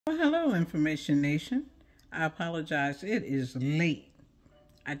Well, hello, Information Nation. I apologize, it is late.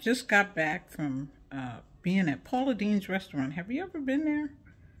 I just got back from being at Paula Deens restaurant. Have you ever been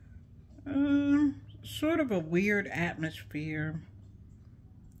there? Sort of a weird atmosphere.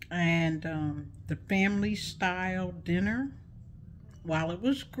 And the family style dinner, while it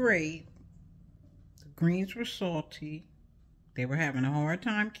was great, the greens were salty. They were having a hard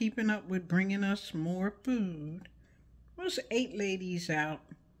time keeping up with bringing us more food. There was 8 ladies out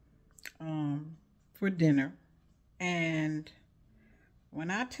for dinner, and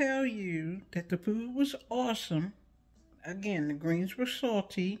when I tell you that the food was awesome, again, the greens were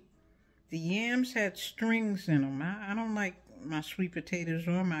salty, the yams had strings in them. I don't like my sweet potatoes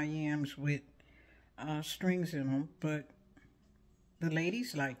or my yams with strings in them, but the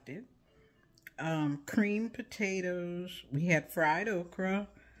ladies liked it. Creamed potatoes, we had fried okra,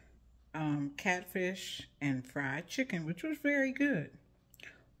 catfish, and fried chicken, which was very good.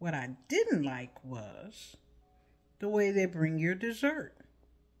 What I didn't like was the way they bring your dessert.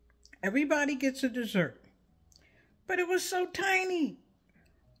 Everybody gets a dessert, but it was so tiny.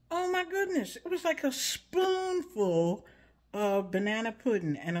 Oh my goodness, it was like a spoonful of banana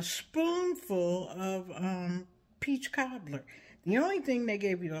pudding and a spoonful of peach cobbler. The only thing they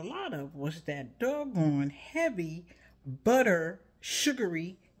gave you a lot of was that doggone heavy butter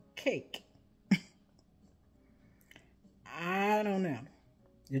sugary cake. I don't know.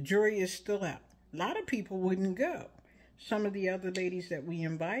 The jury is still out. A lot of people wouldn't go. Some of the other ladies that we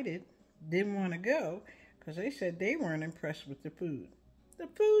invited didn't want to go because they said they weren't impressed with the food. The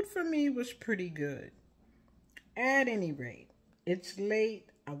food for me was pretty good. At any rate, it's late.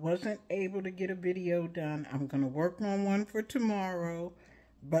 I wasn't able to get a video done. I'm going to work on one for tomorrow.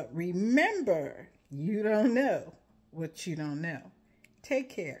 But remember, you don't know what you don't know. Take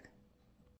care.